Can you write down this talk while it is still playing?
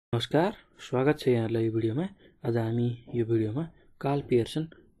नमस्कार, स्वागत छ यहाँलाई यो भिडियोमा। आज हामी यो भिडियोमा Karl Pearson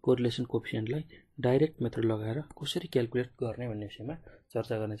correlation कोएफिसिएन्टलाई direct method लगाएर कसरी क्याल्कुलेट गर्ने भन्ने विषयमा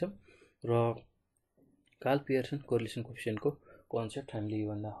चर्चा गर्नेछौँ। र कार्ल पियर्सन कोरिलेसन कोएफिसिएन्टको कन्सेप्ट हामीले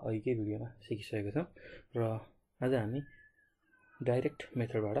योभन्दा अघिकै भिडियोमा सिकिसकेका छौँ र आज हामी डाइरेक्ट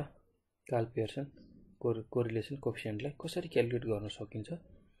मेथडबाट कार्ल पियर्सन कोरिलेसन कोएफिसिएन्टलाई कसरी क्याल्कुलेट गर्न सकिन्छ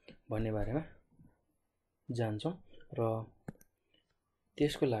भन्ने बारेमा जान्छौँ। र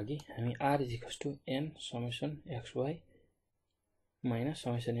त्यसको लागि हामी r = n summation xy minus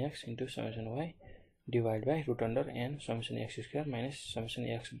summation x into summation y divided by √n summation x square minus summation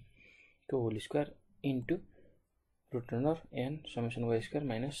x को whole square into √n summation y square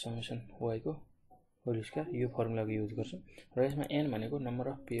minus summation y को होल स्क्वायर यो फर्मुलाको use गर्छौं। र यसमा n भनेको number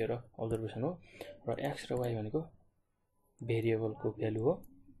of pair of observation हो र x र y भनेको भेरिएबलको भ्यालु हो।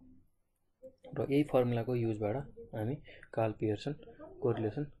 र यही फर्मुलाको युजबाट हामी Karl Pearson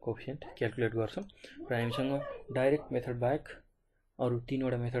correlation coefficient calculate गर्छौं। र हामीसँग डाइरेक्ट मेथड बाहेक अरु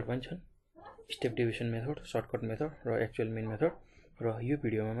तीनवटा मेथड पनि छन्, step deviation method, shortcut method र एक्चुअल मिन मेथड। र यो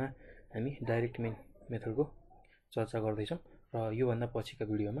भिडियोमा हामी डाइरेक्ट मिन मेथडको चर्चा गर्दै छौं र यो भन्दा पछिका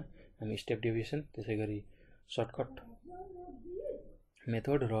भिडियोमा हामी स्टेप डेभिएसन, त्यसैगरी सर्टकट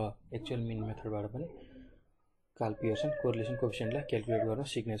मेथड र एक्चुअल मिन मेथडबाट पनि कार्ल पियर्सन कोरिलेसन कोएफिसिएन्टलाई क्याल्कुलेट गर्न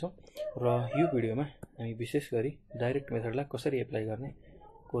सिक्नेछौं। र यो भिडियोमा हामी विशेष गरी डाइरेक्ट मेथडलाई कसरी एप्लाई गर्ने,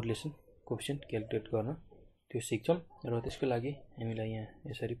 कोरिलेसन कोएफिसिएन्ट क्याल्कुलेट गर्न त्यो सिक्छौं। र त्यसको लागि हामीलाई यहाँ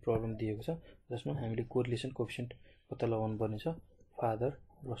यसरी प्रब्लम दिएको छ, जसमा हामीले कोरिलेसन कोएफिसिएन्ट पत्ता लगाउनु पर्ने छ फादर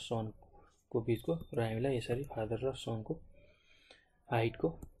र सन को बीचको। र हामीलाई यसरी फादर र सन को हाइटको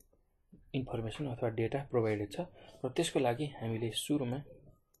इन्फर्मेसन अथवा डेटा प्रोभाइडेड छ। र त्यसको लागि हामीले सुरुमा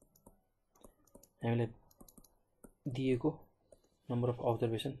हामीलाई दिएको number of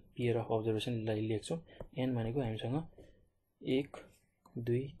observation, pair of अब्जर्भेसनलाई लेख्छौं। n भनेको हामीसँग 1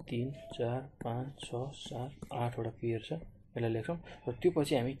 2 3 4 5 6 7 8 वटा पेयर छ, यसलाई लेख्छौं। र त्यो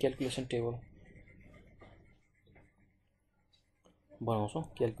पछि हामी calculation table बनाउँछौं।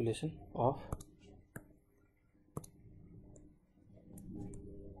 Calculation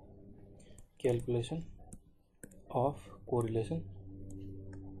of correlation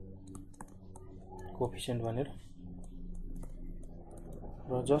coefficient भनेर,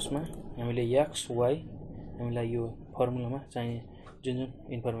 र जसमा हामीले x y हामीलाई यो फर्मुलामा चाहिने जुन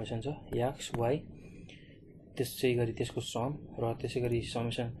इन्फर्मेसन छ x y, त्यसैगरी त्यसको सम र त्यसैगरी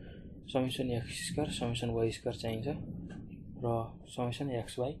summation x square summation y square चाहिन्छ र समेसन x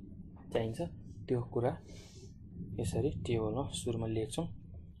y चाहिन्छ। त्यो कुरा यसरी टेबलमा सुरुमा लेख्छौं।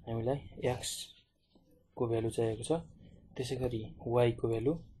 हामीलाई x को भ्यालु चाहिएको छ, त्यसैगरी y को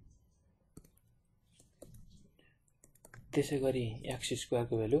भ्यालु, त्यसैगरी x स्क्वायर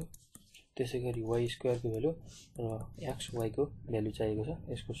को भ्यालु, त्यसैगरी y स्क्वायर को भ्यालु र x y को भ्यालु चाहिएको छ।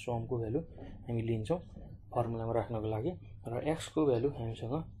 यसको सम को भ्यालु हामी लिन्छौं फर्मुलामा राख्नको लागि। र x को भ्यालु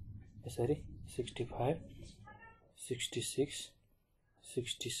हामीसँग यसरी 65 66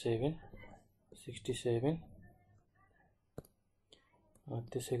 67 67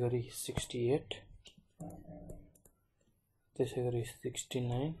 त्यसैगरी 68 त्यसैगरी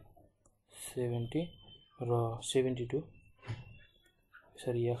 69 70 र 72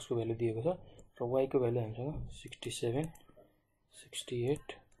 यसरी x को भ्यालु दिएको छ। र y को भ्यालु हामीसँग 67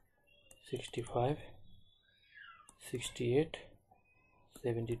 68 65 68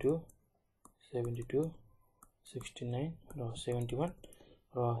 72 72 69 र 71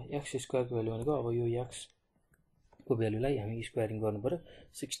 र x स्क्वायर को भ्यालु भनेको, अब यो x को भ्यालुलाई हामी स्क्वायरिङ गर्नुपर्यो।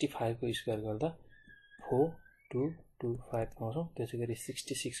 65 को स्क्वायर गर्दा 4225 पाउँछौं। त्यसैगरी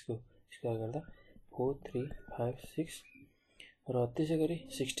 66 को स्क्वायर गर्दा 4356 र त्यसैगरी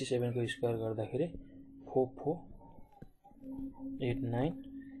 67 को स्क्वायर गर्दाखेरि 4489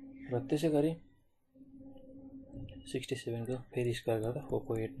 र त्यसैगरी 67 को फेरि स्क्वायर गर्दा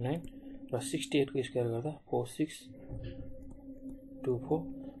 4489 र 68 को स्क्वायर गर्दा 4624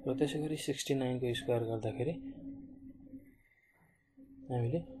 र त्यसैगरी 69 को स्क्वायर गर्दाखेरि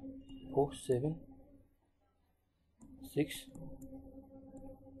हामीले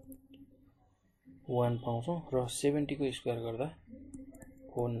 4761 पाउँछौं। र 70 को स्क्वायर गर्दा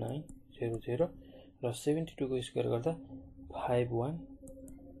 4900 र 72 को स्क्वायर गर्दा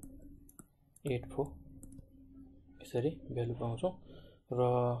 5184 यसरी भ्यालु पाउँछौं। र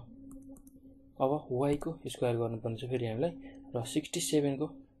अब y को स्क्वायर गर्नुपर्ने छ फेरि हामीलाई, र 67 को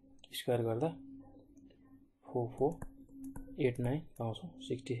स्क्वायर गर्दा 4489 पाउँछौं।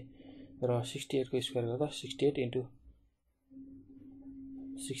 60 र 68 को स्क्वायर गर्दा 68 इन्टु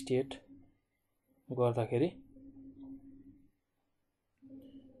 68 गर्दाखेरि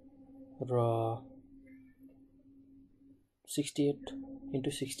र 68 into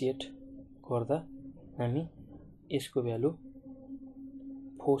 68 गर्दा हामी यसको भ्यालु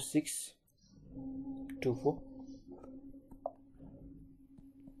 4624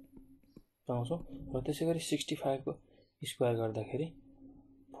 पाउँछौं र त्यसैगरी 65 को स्क्वायर गर्दाखेरि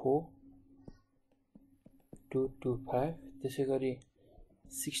 4225 त्यसैगरी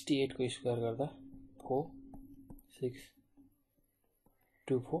 68 को स्क्वायर गर्दा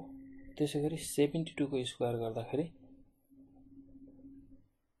 4624 त्यसैगरी 72 को स्क्वायर गर्दाखेरि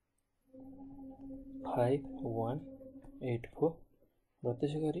 5184 र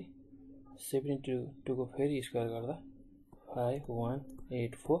त्यसैगरी 72 को फेरि स्क्वायर गर्दा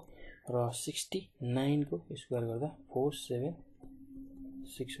 5184 र 69 को स्क्वायर गर्दा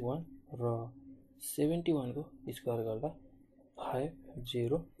 4761 र 71 को स्क्वायर गर्दा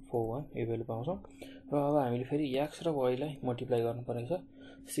 5041 यो भ्यालु पाउँछौं र अब हामीले फेरि x र y लाई मल्टिप्लाई गर्नु पर्नेछ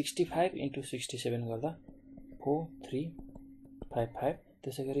 65 into 67 गर्दा 4355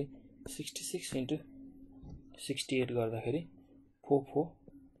 त्यसैगरी 66 into 68 गर्दाखेरि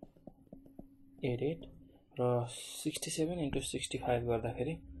 4488 र 67 into 65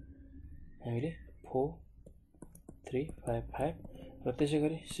 गर्दाखेरि हामीले 4355 र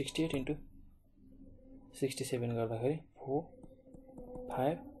त्यसैगरी 68 into 67 गर्दाखेरि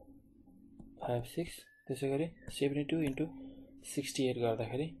 4556 त्यसैगरी 72 into 68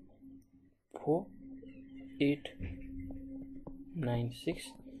 गर्दाखेरि 4896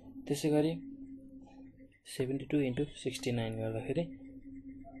 त्यसैगरी 72 into 69 गर्दाखेरि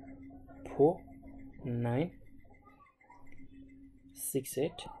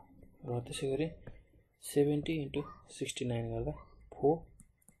 4968 र त्यसैगरी 70 into 69 गर्दा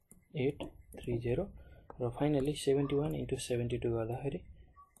 4830 र फाइनली 71 into 72 गर्दाखेरि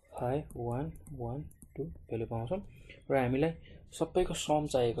 5112 भ्यालु पाउँछौं र हामीलाई सबैको सम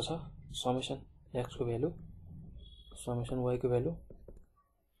चाहिएको छ समेसन x को भ्यालु समेसन y को भ्यालु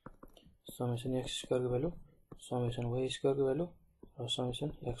समेसन x स्क्वायर को भ्यालु समेसन y स्क्वायर को भ्यालु र समेसन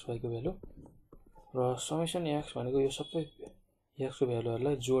xy को भ्यालु र समेसन x भनेको यो सबै x को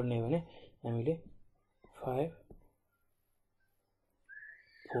भ्यालुहरुलाई जोड्ने भने हामीले 5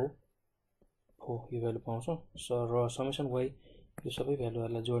 4 यो भ्यालु पाउँछौं र समेसन y यो सबै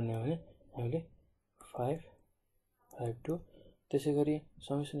भ्यालुहरुलाई जोड्ने भने हामीले 5 52 त्यसैगरी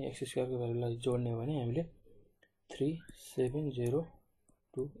समेसन x स्क्वायर को भ्यालुलाई जोड्ने भने हामीले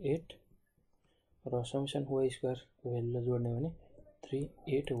 37028 र समेसन y स्क्वायर को भ्यालुलाई जोड्ने भने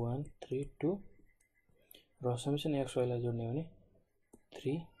 38132 र समेसन xy लाई जोड्ने भने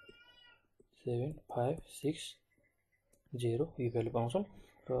 37560 यो भ्यालु पाउँछौं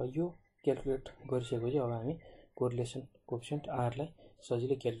र यो क्याल्कुलेट गरिसकेपछि अब हामी कोरिलेसन कोएफिसिएन्ट r लाई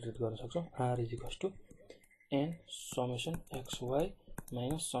सजिलै क्याल्कुलेट गर्न सक्छौं r = n summation xy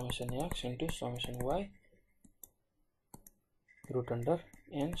minus summation x into summation y root under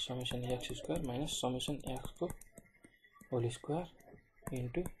n summation x square minus summation x को whole square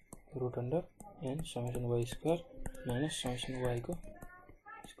into root under n summation y square minus summation y को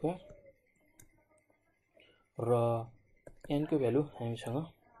square र n को value हामीसँग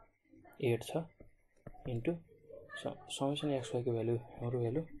 8 छ into summation xy को value हाम्रो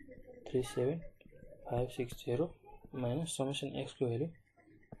value 37560 minus summation x को value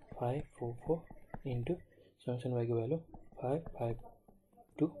 544 into summation y को value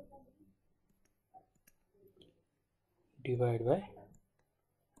 552 divide by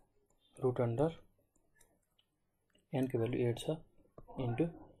root under n को भ्यालु 8 छ into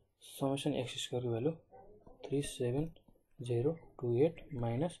summation x square को भ्यालु 37028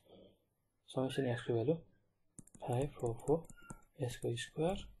 minus summation x को भ्यालु 544 s को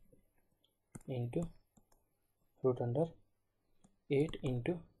square into root under 8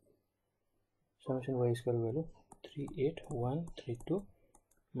 into summation y square को value 38132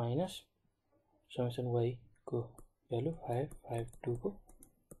 minus summation y को value 552 को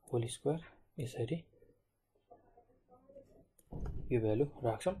whole square यसरी यो भ्यालु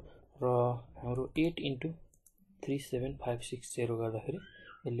राख्छौं र हाम्रो 8 into 37560 गर्दाखेरि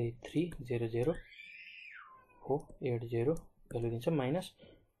यसले 300480 भ्यालु दिन्छ माइनस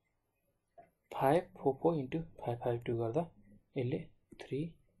 544 into 552 गर्दा यसले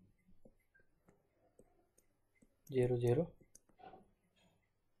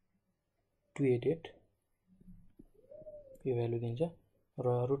 300288 यो भ्यालु दिन्छ र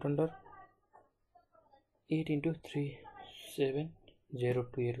रुट अन्डर 8 into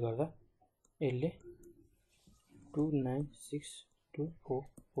 37028 गर्दा यसले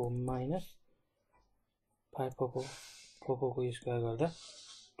 29624 minus 544 को स्क्वायर गर्दा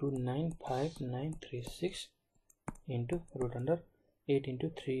 295936 into root under 8 into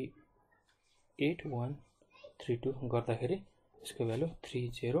 38132 गर्दाखेरि यसको भ्यालु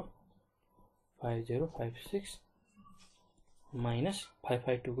 305056 माइनस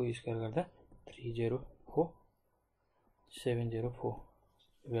 552 को स्क्वायर गर्दा 304704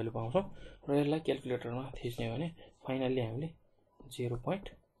 भ्यालु पाउँछौं र यसलाई क्याल्कुलेटरमा थिच्ने हो भने फाइनली हामीले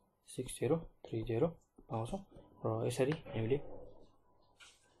 0.6030 पाउँछौं र यसरी हामीले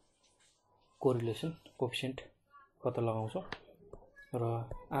कोरिलेसन कोएफिसिएन्ट पत्ता लगाउँछौं र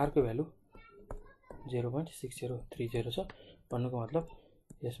r को भ्यालु 0.6030 छ भन्नुको मतलब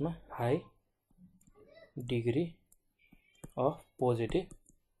यसमा high degree of positive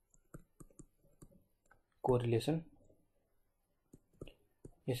correlation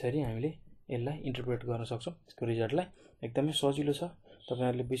यसरी हामीले यसलाई इन्टरप्रेट गर्न सक्छौं यसको रिजल्टलाई एकदमै सजिलो छ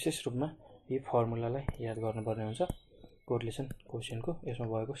तपाईहरुले विशेष रूपमा यो फर्मुलालाई याद गर्नुपर्ने हुन्छ कोरिलेसन कोएफिसिएन्टको यसमा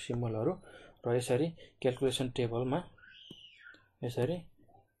भएको सिम्बलहरु र यसरी क्याल्कुलेसन टेबलमा यसरी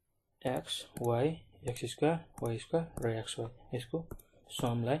x y x square y square र xy यसको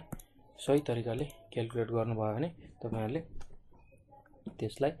समलाई सही तरिकाले क्याल्कुलेट गर्नुभयो भने तपाईहरुले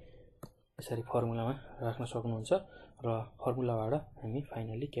त्यसलाई यसरी फर्मुलामा राख्न सक्नुहुन्छ र फर्मुलाबाट हामी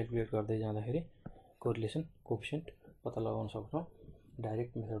फाइनली क्याल्कुलेट गर्दै जाँदाखेरि कोरिलेसन कोएफिसिएन्ट पत्ता लगाउन सक्छौं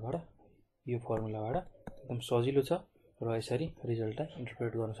डाइरेक्ट मेथडबाट यो फर्मुलाबाट एकदम सजिलो छ र यसरी रिजल्टलाई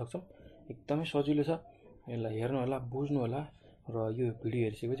इन्टरप्रेट गर्न सक्छौं एकदमै सजिलो छ यसलाई हेर्नु होला बुझ्नु होला र यो भिडियो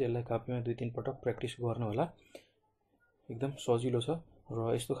हेरिसकेपछि यसलाई कपीमा 2-3 पटक प्र्याक्टिस गर्नु होला एकदम सजिलो छ र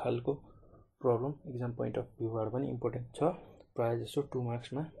यस्तो खालको प्रब्लम एक्जाम पोइन्ट अफ भ्यूबाट पनि इम्पोर्टेन्ट छ प्राय जसो 2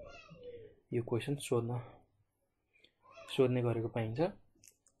 मार्क्समा यो क्वेशन सोध्ने गरेको पाइन्छ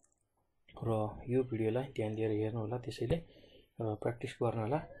र यो भिडियोलाई ध्यान दिएर हेर्नु होला त्यसैले प्र्याक्टिस गर्नु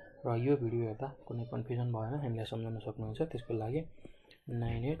होला र यो भिडियो हेर्दा कुनै कन्फ्युजन भएन हामीलाई सम्झाउन सक्नुहुन्छ त्यसको लागि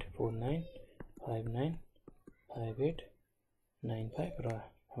 9849595895 र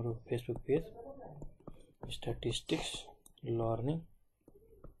हाम्रो Facebook page statistics learning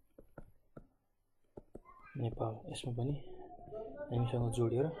Nepal यसमा पनि हामीसँग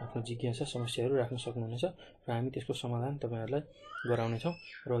जोडिएर आफ्नो जिज्ञासा समस्याहरू राख्न सक्नुहुनेछ र हामी त्यसको समाधान तपाईहरुलाई गराउने छौं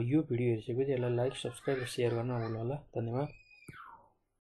र यो भिडियो हेरिसकेपछि यसलाई लाइक सब्स्क्राइब र शेयर गर्न नभुल्नु होला धन्यवाद।